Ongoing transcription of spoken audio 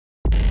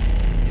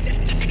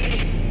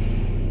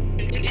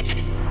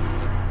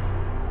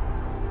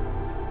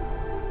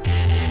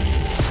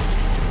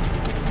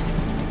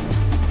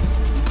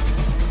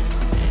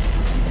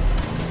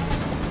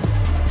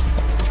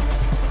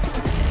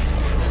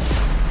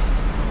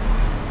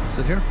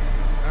sit here.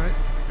 All right.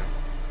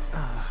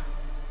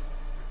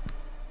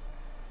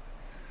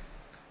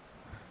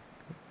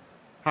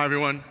 Hi,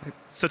 everyone.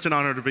 Such an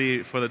honor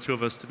for the two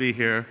of us to be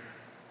here.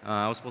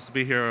 I was supposed to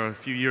be here a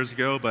few years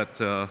ago, but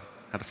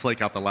had to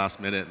flake out the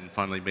last minute and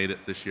finally made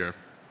it this year.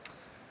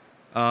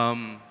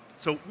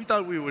 So we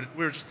thought we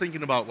were just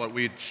thinking about what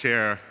we'd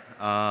share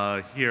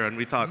here, and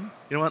we thought,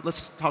 you know what,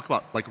 let's talk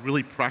about like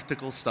really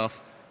practical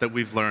stuff that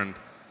we've learned.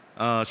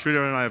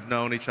 Sridhar and I have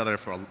known each other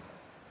for a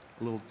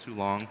little too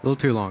long. A little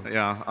too long.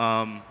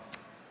 Yeah.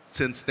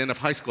 Since the end of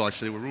high school,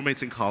 actually. We're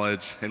roommates in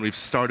college, and we've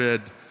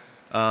started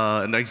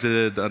and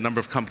exited a number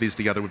of companies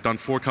together. We've done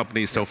 4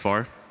 companies so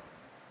far.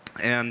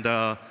 And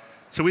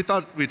so we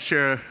thought we'd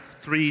share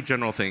 3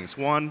 general things.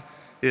 One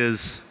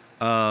is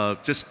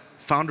just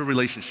founder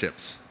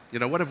relationships. You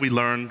know, what have we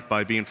learned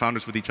by being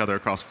founders with each other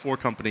across 4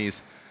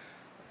 companies,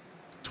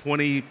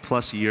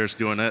 20+ years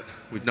doing it.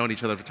 We've known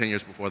each other for 10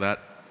 years before that.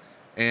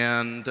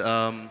 And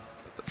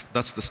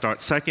that's the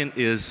start. Second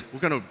is we're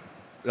going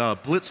to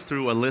blitz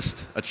through a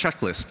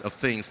checklist of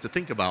things to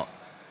think about.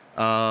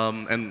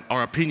 And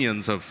our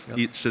opinions of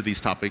each of these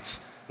topics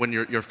when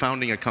you're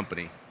founding a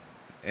company.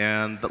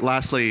 And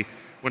lastly,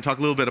 we're going to talk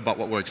a little bit about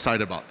what we're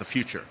excited about, the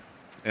future.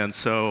 And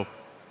so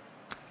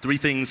 3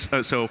 things.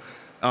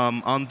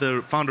 On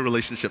the founder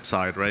relationship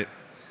side, right?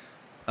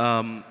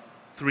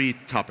 3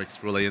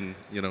 topics really, and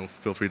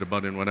feel free to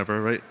butt in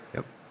whenever, right?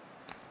 Yep.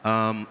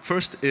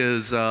 First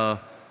is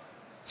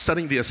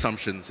setting the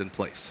assumptions in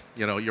place.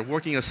 Your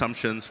working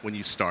assumptions when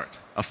you start,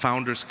 a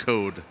founder's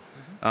code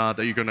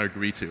that you're going to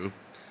agree to.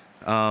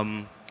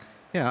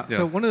 Yeah,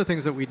 so one of the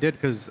things that we did,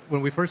 because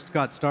when we first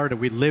got started,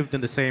 we lived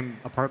in the same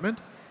apartment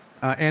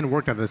and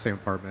worked out of the same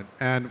apartment.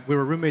 And we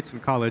were roommates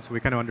in college, so we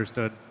kind of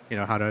understood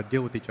how to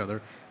deal with each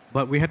other.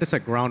 But we had to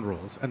set ground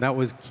rules, and that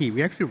was key.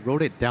 We actually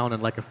wrote it down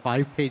in like a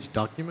 5-page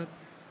document,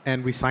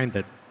 and we signed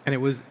it. And it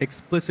was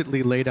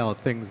explicitly laid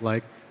out things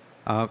like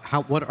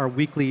what our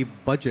weekly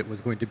budget was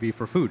going to be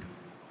for food.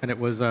 And it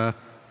was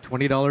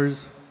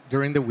 $20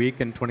 during the week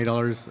and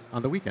 $20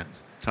 on the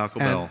weekends. Taco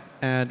Bell.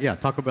 And yeah,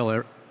 Taco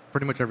Bell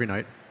pretty much every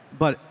night.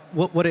 But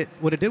what it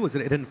did was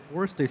it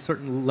enforced a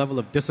certain level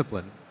of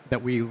discipline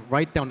that we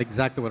write down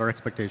exactly what our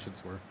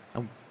expectations were.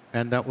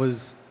 And that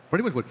was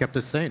pretty much what kept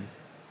us sane.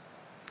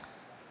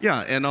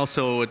 Yeah, and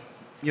also,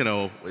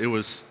 it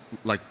was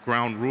like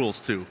ground rules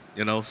too,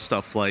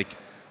 stuff like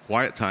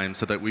quiet time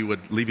so that we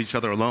would leave each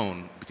other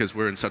alone because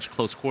we're in such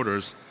close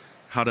quarters,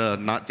 how to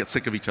not get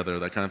sick of each other,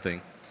 that kind of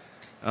thing.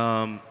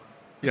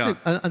 Yeah.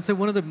 And so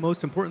one of the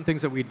most important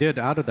things that we did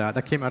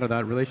that came out of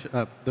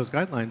that those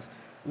guidelines,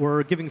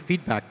 were giving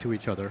feedback to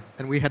each other.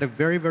 And we had a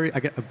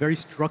very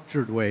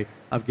structured way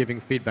of giving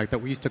feedback that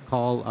we used to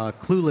call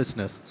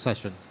cluelessness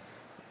sessions.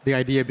 The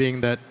idea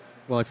being that,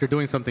 well, if you're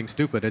doing something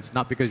stupid, it's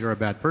not because you're a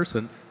bad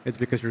person, it's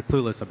because you're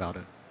clueless about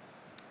it.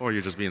 Or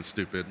you're just being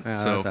stupid.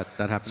 So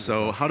that happens.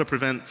 So how to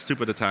prevent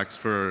stupid attacks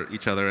for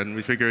each other. And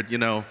we figured,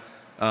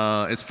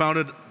 it's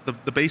founded,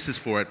 the basis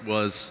for it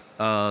was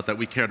that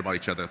we cared about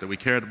each other, that we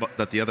cared about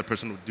that the other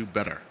person would do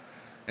better.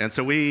 And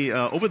so we,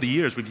 over the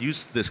years, we've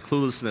used this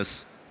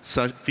cluelessness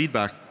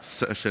feedback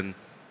session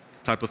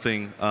type of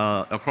thing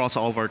across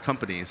all of our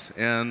companies.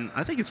 And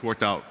I think it's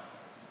worked out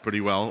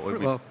pretty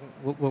well.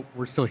 Well,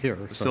 we're still here.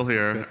 We're still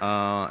here,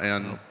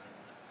 and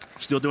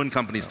still doing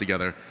companies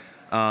together.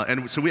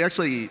 And so we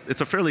actually, it's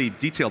a fairly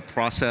detailed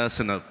process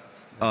and a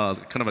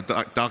kind of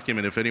a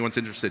document. If anyone's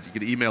interested, you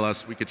could email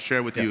us. We could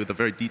share with you the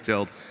very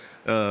detailed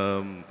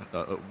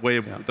way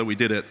that we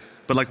did it.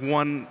 But like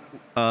one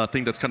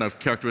thing that's kind of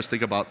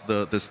characteristic about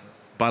this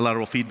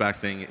bilateral feedback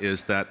thing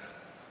is that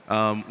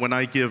when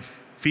I give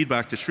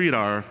feedback to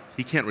Sridhar,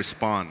 he can't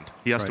respond.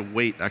 He has to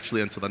wait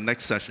actually until the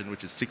next session,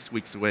 which is 6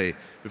 weeks away,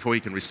 before he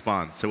can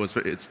respond. So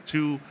it's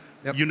 2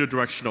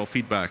 unidirectional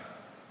feedback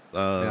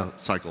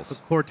cycles. The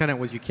core tenet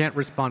was you can't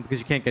respond because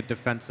you can't get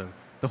defensive.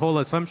 The whole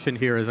assumption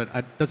here is that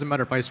it doesn't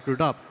matter if I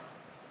screwed up,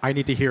 I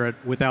need to hear it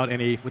without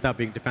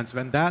being defensive.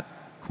 And that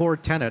core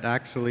tenet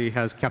actually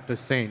has kept us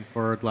sane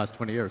for the last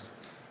 20 years.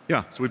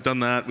 Yeah, so we've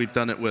done that. We've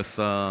done it with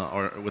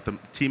the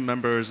team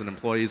members and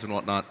employees and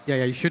whatnot.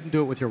 Yeah, you shouldn't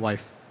do it with your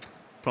wife.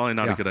 Probably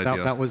not a good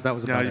idea. That was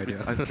a bad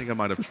idea. I think I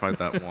might have tried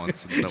that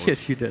once. And that was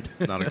yes, you did.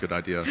 Not a good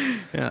idea.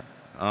 Yeah.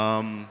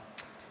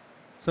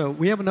 So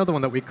we have another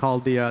one that we call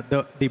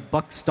the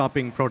buck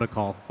stopping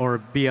protocol,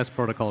 or BS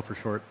protocol for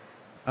short.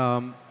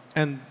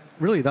 And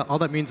really, all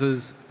that means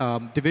is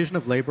division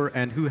of labor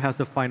and who has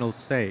the final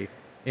say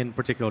in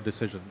particular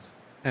decisions.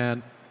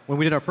 And when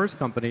we did our first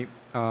company,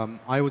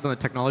 I was on the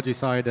technology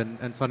side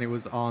and Sonny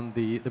was on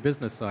the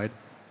business side.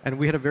 And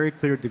we had a very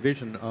clear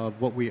division of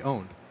what we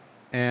owned.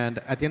 And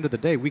at the end of the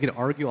day, we could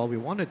argue all we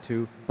wanted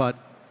to, but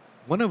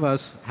one of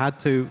us had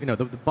to,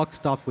 the buck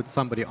stops with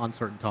somebody on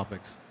certain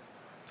topics.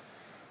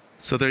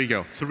 So there you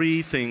go.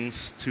 3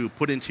 things to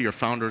put into your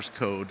founder's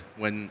code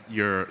when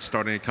you're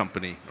starting a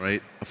company,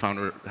 right? A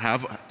founder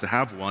to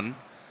have one.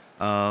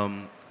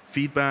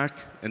 Feedback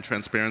and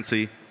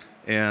transparency,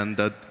 and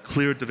a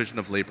clear division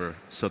of labor,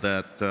 so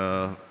that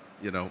the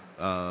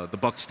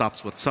buck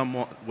stops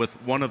with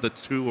one of the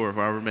 2 or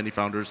however many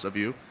founders of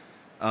you,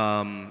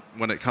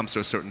 when it comes to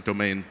a certain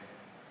domain.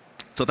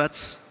 So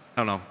that's,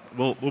 I don't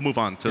know, we'll move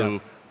on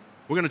to,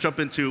 we're going to jump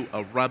into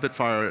a rapid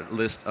fire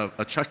list,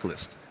 a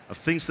checklist of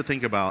things to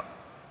think about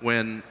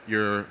when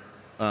you're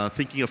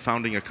thinking of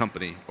founding a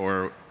company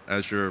or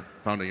as you're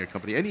founding a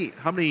company.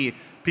 How many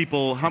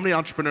people, how many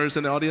entrepreneurs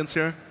in the audience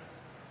here?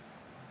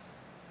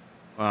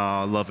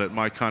 I love it.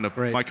 My kind of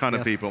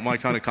people, my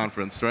kind of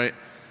conference, right?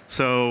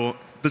 So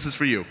this is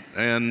for you.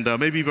 And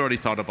maybe you've already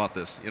thought about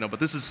this, but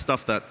this is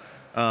stuff that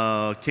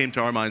came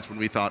to our minds when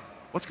we thought,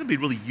 what's going to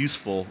be really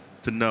useful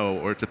to know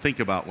or to think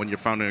about when you're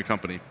founding a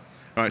company?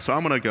 All right, so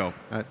I'm going to go.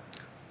 All right.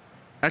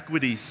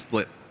 Equity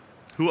split.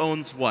 Who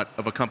owns what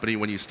of a company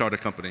when you start a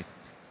company?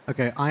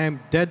 Okay, I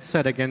am dead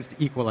set against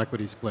equal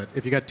equity split.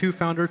 If you got two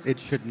founders, it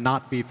should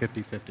not be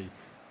 50-50.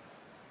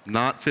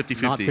 Not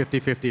 50-50. Not 50-50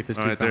 if it's two founders.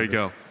 All right, there you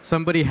go.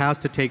 Somebody has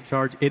to take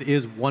charge. It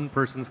is one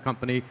person's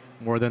company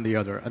more than the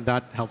other, and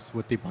that helps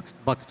with the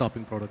buck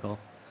stopping protocol.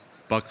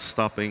 Buck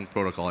stopping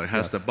protocol. It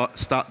has to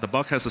the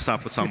buck has to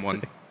stop with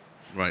someone.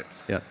 Right.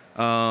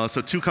 Yeah.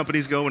 So 2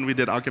 companies ago when we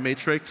did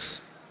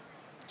Matrix,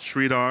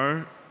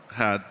 Sridhar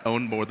had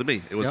owned more than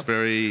me. It was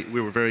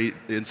we were very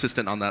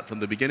insistent on that from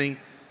the beginning.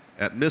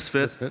 At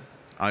Misfit,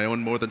 I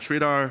owned more than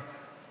Sridhar,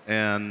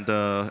 and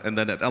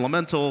then at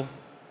Elemental,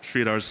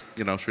 Sridhar's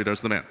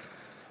the man.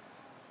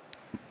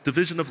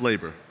 Division of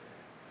labor.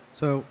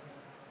 So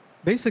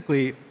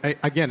basically,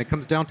 again, it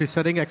comes down to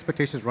setting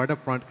expectations right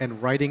up front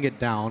and writing it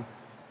down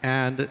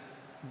and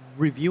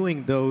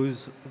reviewing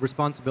those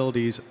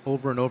responsibilities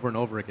over and over and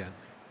over again.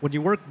 When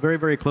you work very,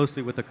 very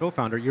closely with the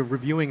co-founder, you're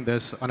reviewing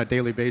this on a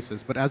daily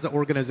basis. But as the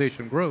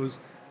organization grows,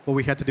 what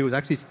we had to do is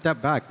actually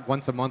step back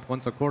once a month,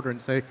 once a quarter, and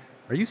say,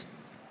 are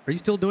you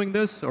still doing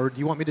this, or do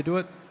you want me to do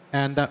it?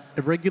 And that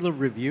regular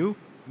review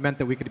meant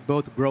that we could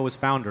both grow as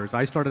founders.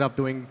 I started out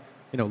doing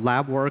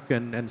lab work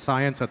and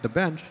science at the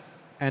bench,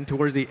 and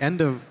towards the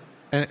end of,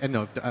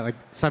 like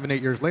 7,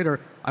 8 years later,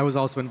 I was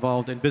also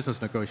involved in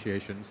business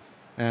negotiations.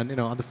 And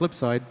on the flip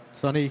side,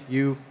 Sonny,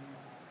 you...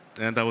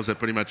 And that was it,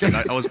 pretty much.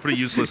 I was pretty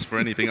useless for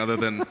anything other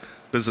than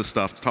business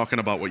stuff, talking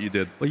about what you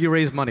did. Well, you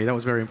raised money. That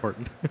was very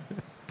important.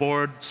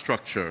 Board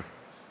structure.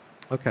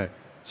 OK.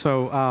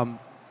 So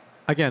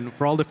again,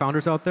 for all the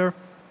founders out there,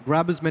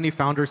 grab as many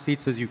founder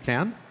seats as you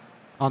can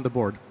on the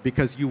board,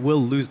 because you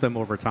will lose them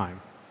over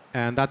time.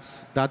 And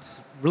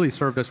that's really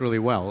served us really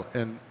well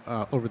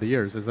over the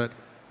years, is that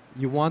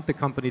you want the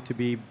company to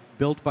be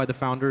built by the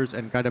founders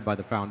and guided by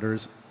the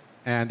founders.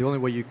 And the only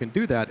way you can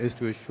do that is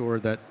to assure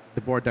that the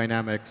board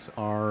dynamics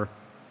are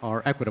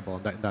equitable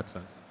in that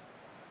sense.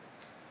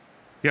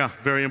 Yeah,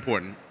 very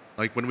important.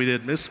 Like when we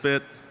did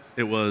Misfit,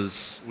 it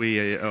was,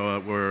 we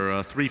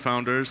were 3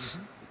 founders,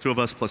 2 of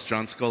us plus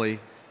John Scully,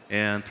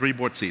 and 3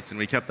 board seats. And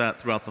we kept that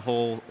throughout the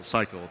whole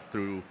cycle,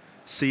 through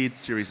seed,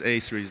 Series A,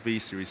 Series B,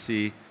 Series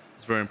C.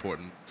 It's very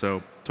important.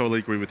 So totally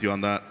agree with you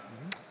on that.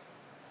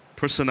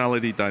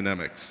 Personality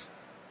dynamics.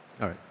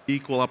 All right.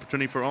 Equal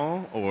opportunity for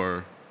all,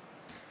 or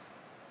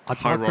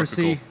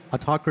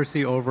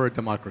autocracy over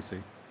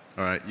democracy.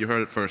 All right, you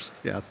heard it first.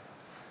 Yes.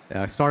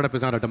 Yeah, a startup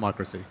is not a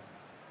democracy.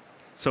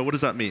 So what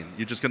does that mean?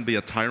 You're just going to be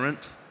a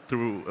tyrant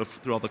through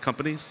all the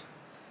companies?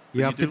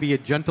 You have to be a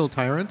gentle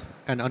tyrant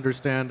and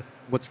understand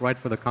what's right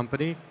for the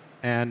company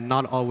and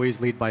not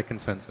always lead by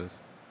consensus.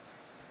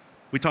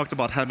 We talked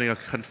about having a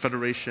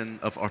confederation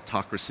of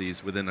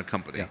autocracies within a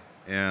company. Yeah.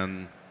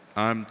 And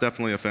I'm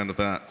definitely a fan of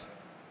that.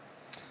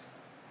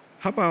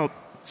 How about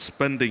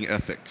spending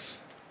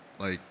ethics?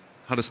 Like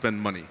how to spend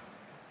money.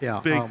 Yeah.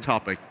 Big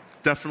topic.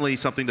 Definitely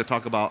something to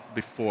talk about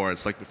before.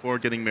 It's like before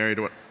getting married,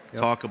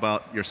 talk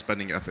about your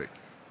spending ethic.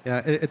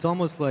 Yeah, it's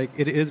almost like,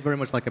 it is very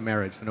much like a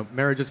marriage.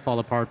 Marriages fall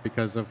apart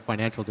because of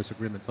financial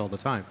disagreements all the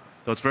time.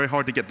 So it's very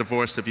hard to get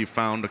divorced if you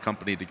found a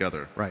company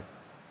together. Right.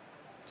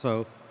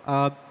 So,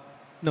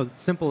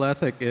 simple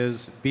ethic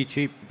is be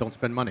cheap, don't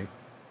spend money.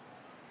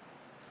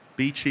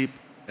 Be cheap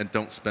and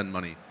don't spend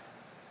money.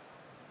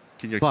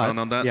 Can you expound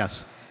on that?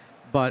 Yes.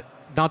 But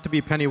not to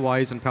be penny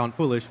wise and pound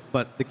foolish,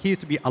 but the key is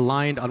to be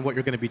aligned on what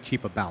you're going to be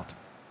cheap about.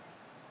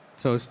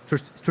 So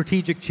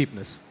strategic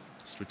cheapness.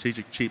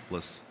 Strategic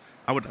cheapness.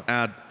 I would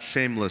add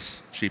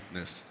shameless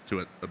cheapness to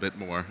it a bit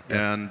more. Yes.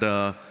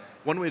 And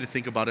one way to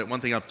think about it, one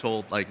thing I've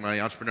told my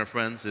entrepreneur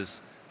friends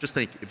is just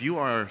think, if you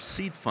are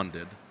seed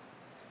funded,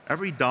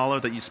 every dollar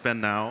that you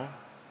spend now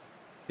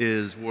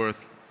is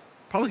worth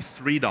probably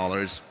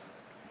 $3,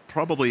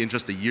 probably in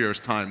just a year's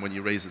time when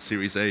you raise a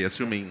Series A,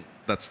 assuming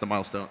that's the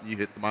milestone, you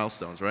hit the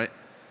milestones, right?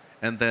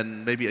 And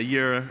then maybe a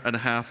year and a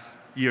half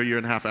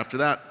after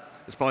that,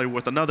 it's probably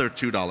worth another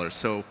 $2.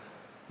 So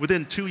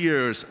within 2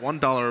 years,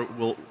 $1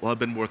 will have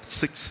been worth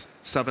 $6,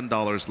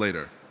 $7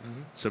 later.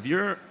 Mm-hmm. So if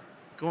you're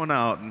going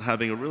out and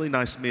having a really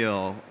nice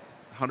meal,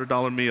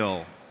 $100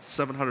 meal,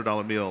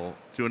 $700 meal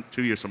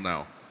 2 years from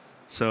now.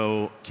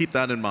 So keep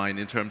that in mind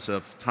in terms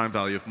of time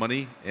value of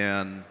money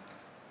and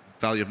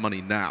value of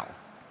money now,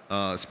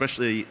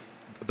 especially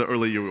the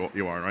earlier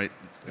you are, right?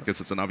 I guess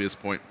it's an obvious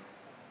point.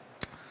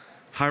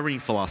 Hiring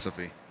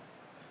philosophy.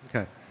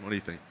 Okay. What do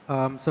you think?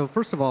 So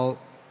first of all,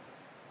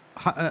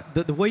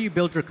 the way you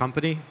build your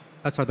company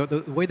sorry,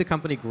 the way the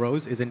company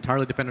grows is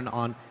entirely dependent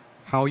on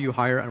how you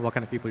hire and what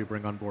kind of people you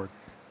bring on board.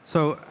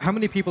 So how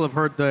many people have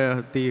heard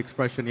the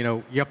expression,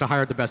 you have to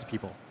hire the best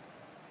people?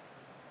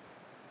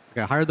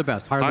 Okay, hire the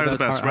best, hire the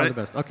best, hire the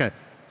best. Okay,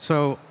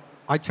 so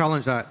I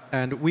challenge that,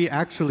 and we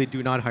actually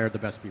do not hire the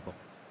best people.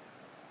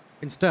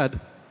 Instead,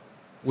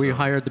 we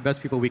hire the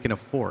best people we can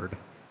afford.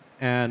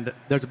 And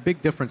there's a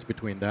big difference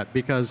between that,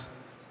 because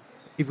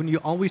when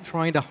you're always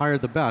trying to hire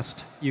the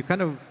best, you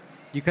kind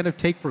of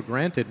take for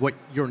granted what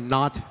you're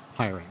not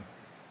hiring.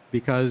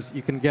 Because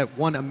you can get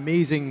one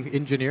amazing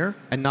engineer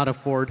and not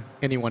afford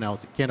anyone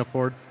else. You can't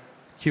afford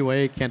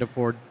QA, can't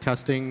afford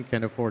testing,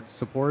 can't afford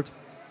support.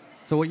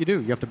 So what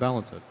you have to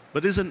balance it.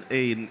 But isn't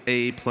an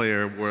A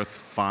player worth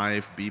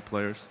 5 B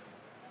players?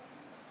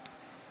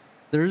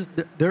 There's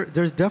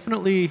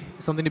definitely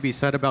something to be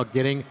said about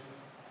getting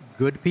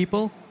good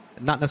people,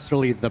 not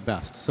necessarily the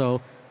best.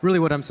 So really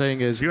what I'm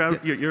saying is... So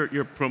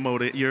you're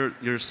promoting,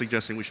 you're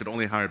suggesting we should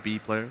only hire B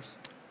players?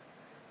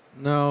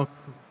 No.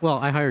 Well,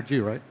 I hired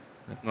you, right?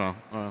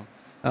 Oh,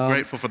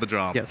 grateful for the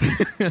job. Yes.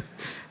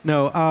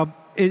 No,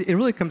 it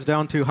really comes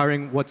down to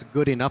hiring what's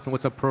good enough and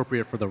what's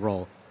appropriate for the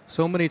role.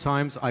 So many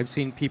times I've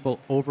seen people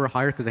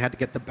overhire because they had to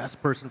get the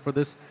best person for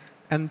this.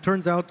 And it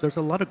turns out there's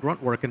a lot of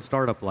grunt work in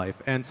startup life.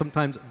 And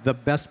sometimes the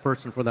best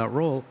person for that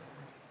role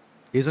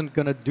isn't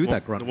going to do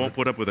that grunt work. Won't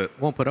put up with it.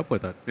 Won't put up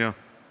with it. Yeah.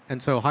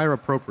 And so hire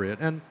appropriate.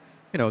 And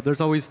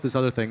there's always this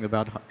other thing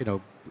about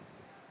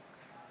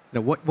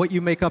what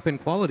you make up in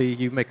quality,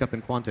 you make up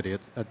in quantity.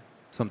 It's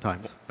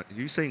sometimes. Are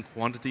you saying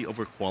quantity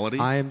over quality?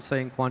 I am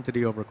saying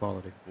quantity over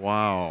quality.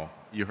 Wow.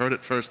 You heard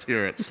it first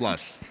here at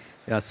Slush.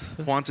 Yes.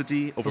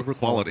 Quantity over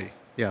quality.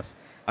 Yes.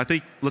 I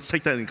think, let's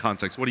take that in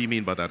context. What do you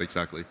mean by that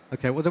exactly?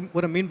 Okay,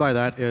 what I mean by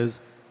that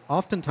is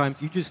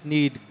oftentimes you just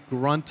need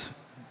grunt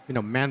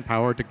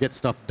manpower to get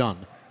stuff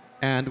done.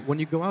 And when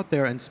you go out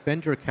there and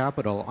spend your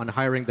capital on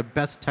hiring the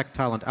best tech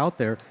talent out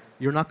there,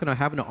 you're not going to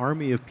have an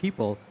army of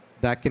people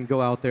that can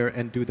go out there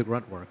and do the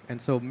grunt work. And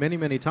so many,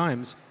 many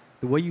times,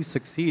 the way you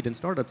succeed in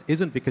startups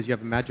isn't because you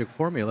have a magic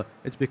formula,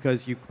 it's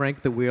because you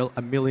crank the wheel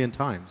a million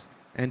times.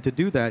 And to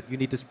do that, you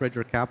need to spread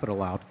your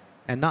capital out,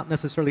 and not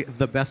necessarily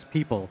the best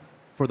people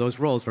for those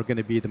roles are going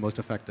to be the most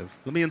effective.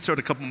 Let me insert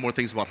a couple more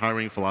things about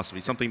hiring philosophy,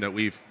 something that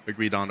we've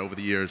agreed on over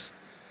the years.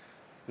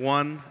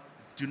 One,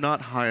 do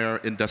not hire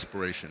in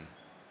desperation.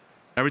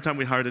 Every time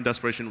we hired in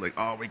desperation, like,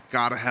 oh, we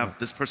got to have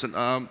this person,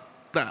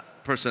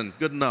 that person,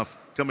 good enough,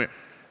 come here.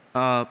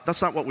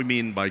 That's not what we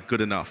mean by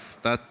good enough.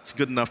 That's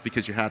good enough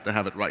because you had to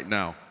have it right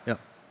now. Yeah.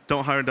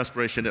 Don't hire in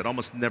desperation. It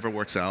almost never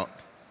works out.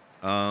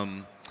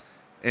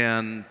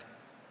 And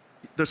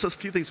there's a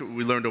few things that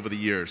we learned over the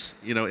years.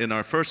 In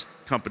our first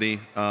company,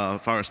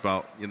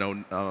 Firespout,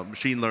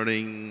 machine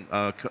learning,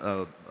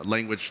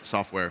 language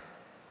software,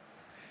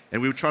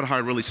 and we would try to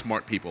hire really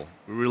smart people.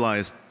 We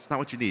realized it's not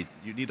what you need.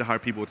 You need to hire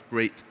people with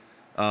great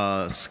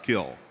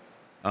skill.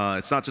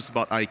 It's not just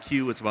about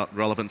IQ, it's about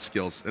relevant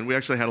skills. And we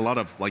actually had a lot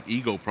of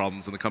ego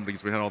problems in the company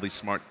because we had all these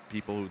smart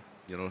people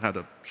who had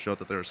to show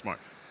that they were smart.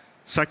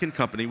 Second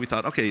company, we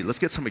thought, okay, let's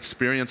get some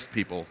experienced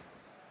people.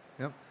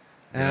 Yep.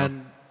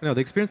 And the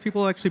experienced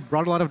people actually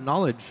brought a lot of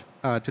knowledge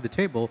to the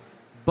table,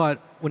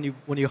 but when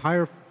you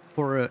hire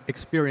for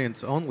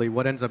experience only,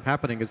 what ends up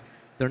happening is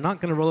they're not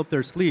going to roll up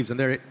their sleeves, and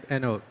they're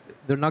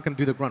not going to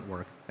do the grunt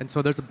work. And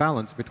so there's a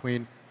balance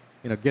between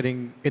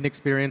getting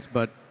inexperienced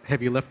but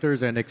heavy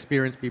lifters and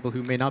experienced people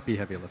who may not be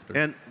heavy lifters.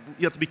 And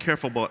you have to be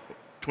careful about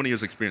 20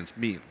 years experience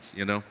means,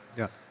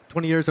 Yeah.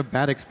 20 years of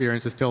bad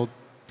experience is still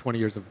 20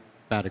 years of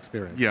bad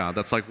experience. Yeah,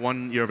 that's like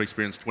 1 year of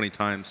experience 20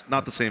 times.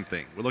 Not the same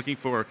thing. We're looking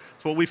for,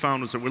 so what we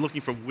found was that we're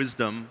looking for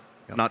wisdom,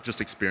 not just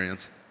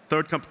experience.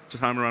 Third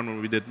time around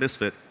when we did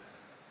Misfit,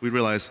 we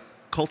realized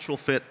cultural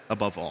fit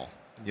above all,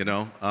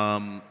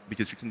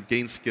 because you can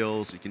gain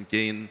skills, you can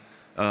gain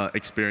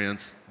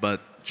experience,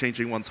 but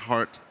changing one's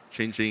heart,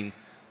 changing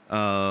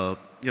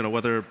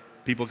whether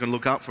people can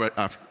look out for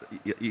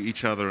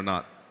each other or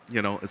not.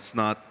 It's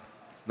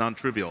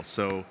non-trivial.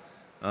 So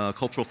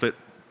cultural fit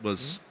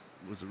was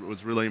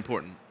really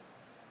important.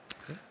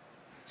 Okay.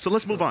 So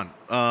let's move on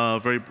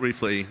very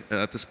briefly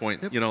at this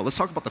point. Yep. Let's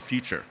talk about the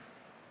future.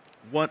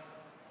 What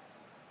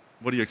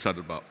are you excited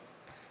about?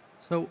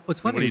 So what's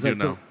funny is that,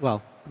 now?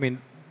 Well, I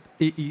mean,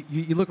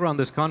 you look around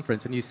this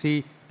conference and you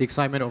see the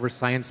excitement over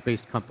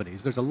science-based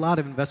companies. There's a lot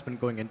of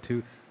investment going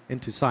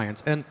into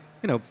science. And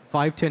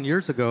 5, 10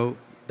 years ago,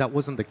 that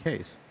wasn't the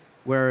case,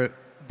 where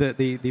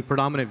the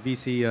predominant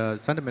VC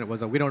sentiment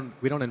was that we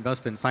don't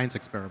invest in science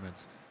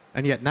experiments.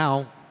 And yet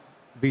now,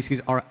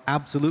 VCs are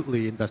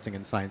absolutely investing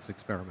in science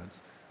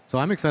experiments. So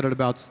I'm excited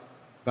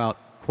about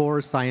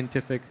core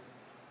scientific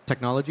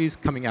technologies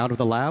coming out of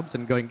the labs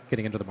and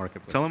getting into the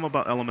marketplace. Tell them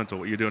about Elemental,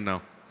 what you're doing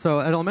now. So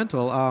at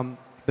Elemental,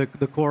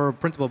 the core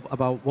principle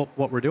about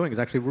what we're doing is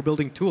actually we're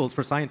building tools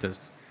for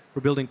scientists.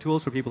 We're building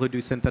tools for people who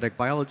do synthetic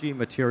biology,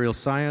 material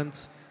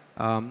science,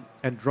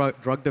 and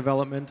drug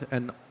development.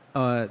 And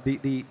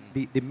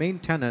the main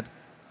tenet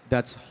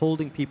that's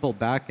holding people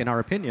back, in our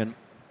opinion,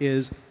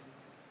 is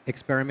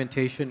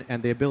experimentation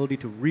and the ability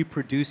to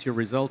reproduce your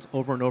results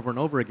over and over and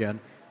over again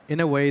in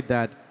a way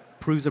that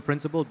proves a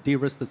principle,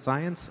 de-risks the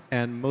science,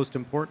 and most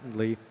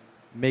importantly,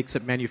 makes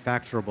it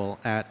manufacturable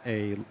at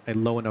a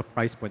low enough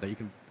price point that you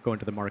can go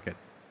into the market.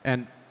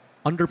 And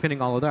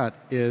underpinning all of that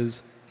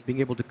is being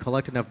able to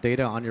collect enough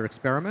data on your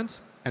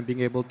experiments and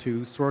being able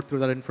to sort through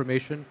that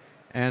information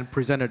and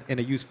present it in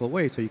a useful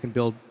way so you can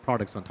build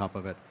products on top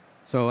of it.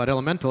 So at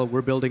Elemental,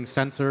 we're building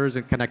sensors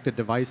and connected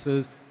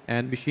devices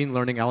and machine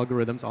learning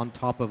algorithms on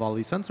top of all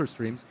these sensor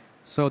streams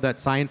so that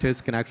scientists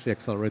can actually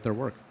accelerate their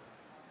work.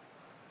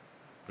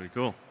 Pretty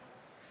cool.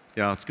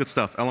 Yeah, it's good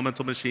stuff.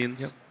 Elemental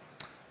Machines. Yep.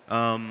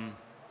 I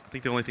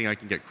think the only thing I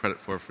can get credit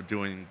for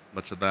doing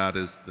much of that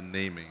is the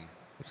naming.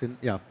 Actually,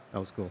 yeah, that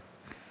was cool.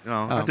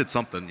 I did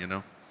something, you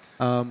know.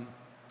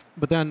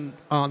 But then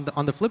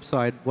on the flip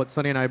side, what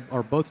Sonny and I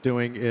are both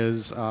doing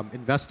is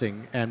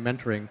investing and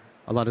mentoring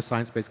a lot of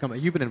science-based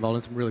companies. You've been involved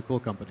in some really cool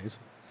companies.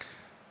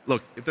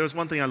 Look, if there's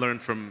one thing I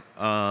learned from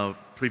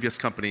previous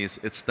companies,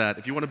 it's that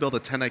if you want to build a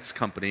 10x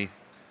company,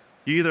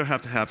 you either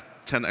have to have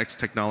 10x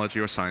technology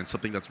or science,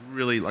 something that's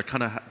really like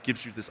kind of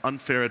gives you this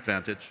unfair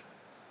advantage,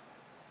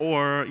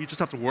 or you just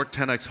have to work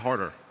 10x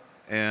harder.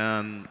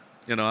 And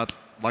you know, I'd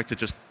like to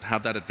just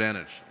have that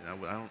advantage. You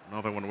know, I don't know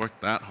if I want to work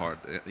that hard.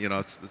 You know,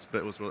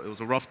 it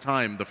was a rough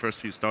time. The first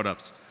few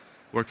startups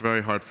worked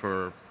very hard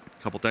for a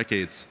couple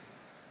decades.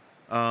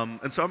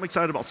 And so I'm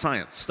excited about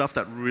science, stuff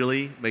that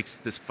really makes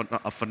this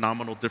a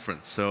phenomenal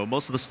difference. So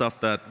most of the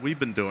stuff that we've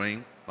been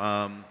doing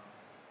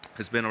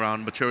has been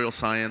around material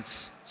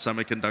science,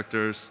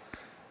 semiconductors,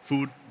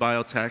 food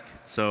biotech,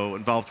 so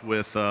involved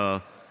with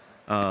a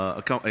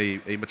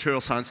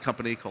material science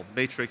company called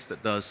Matrix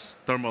that does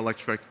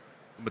thermoelectric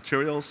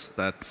materials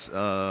that's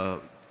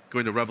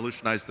going to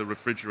revolutionize the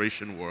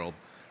refrigeration world.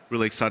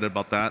 Really excited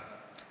about that.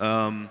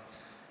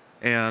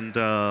 And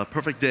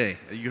Perfect Day.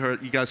 You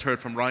guys heard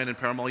from Ryan and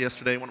Parimal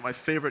yesterday, one of my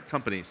favorite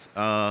companies.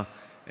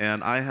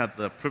 And I had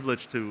the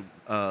privilege to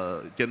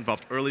get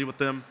involved early with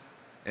them.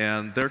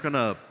 And they're going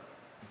to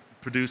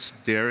produce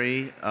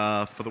dairy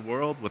for the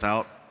world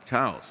without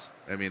cows.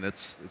 I mean,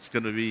 it's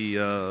going to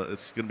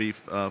be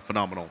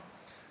phenomenal.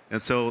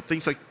 And so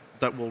things like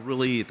that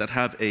that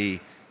have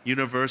a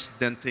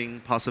universe-denting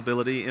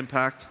possibility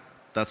impact.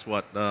 That's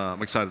what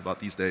I'm excited about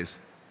these days.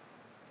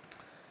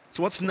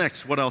 So what's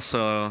next? What else?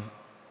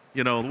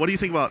 You know, what do you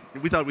think about?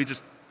 We've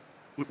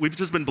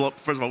just been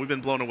first of all, we've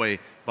been blown away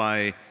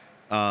by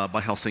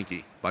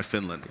Helsinki, by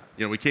Finland.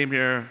 You know, we came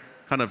here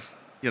kind of,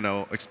 you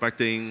know,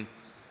 expecting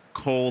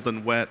cold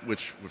and wet,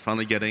 which we're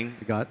finally getting.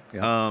 We got,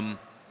 yeah.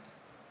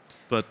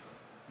 But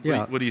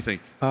yeah. What do you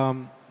think?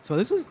 So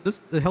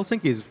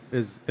Helsinki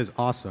is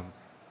awesome,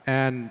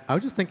 and I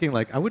was just thinking,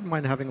 like, I wouldn't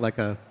mind having like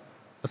a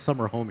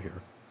summer home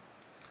here.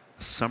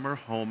 Summer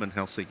home in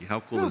Helsinki.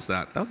 How cool is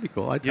that? That would be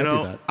cool. I'd do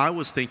that. I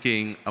was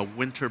thinking a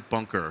winter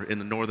bunker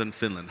in northern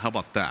Finland. How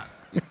about that?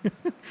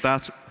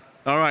 That's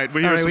all right.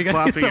 We're hearing some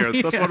clapping here.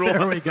 That's what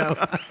there we go.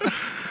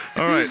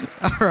 All right.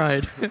 All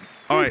right.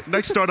 All right.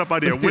 Next startup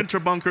idea: winter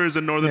bunkers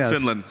in northern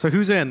Finland. So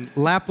who's in?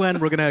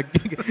 Lapland. We're gonna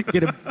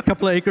get a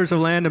couple of acres of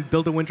land and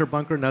build a winter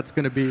bunker, and that's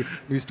gonna be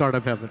new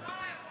startup heaven.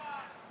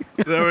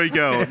 There we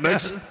go.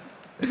 Next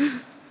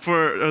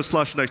for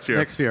Slush next year.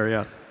 Next year,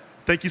 yeah.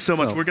 Thank you so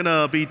much. We're going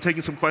to be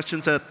taking some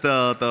questions at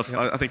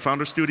I think,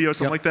 Founder Studio or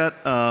something like that.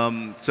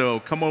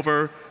 So come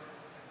over,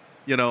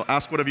 you know,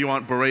 ask whatever you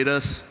want, berate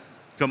us,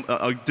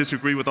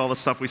 disagree with all the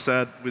stuff we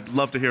said. We'd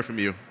love to hear from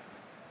you.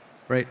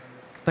 Great.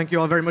 Thank you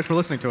all very much for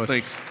listening to us.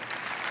 Thanks.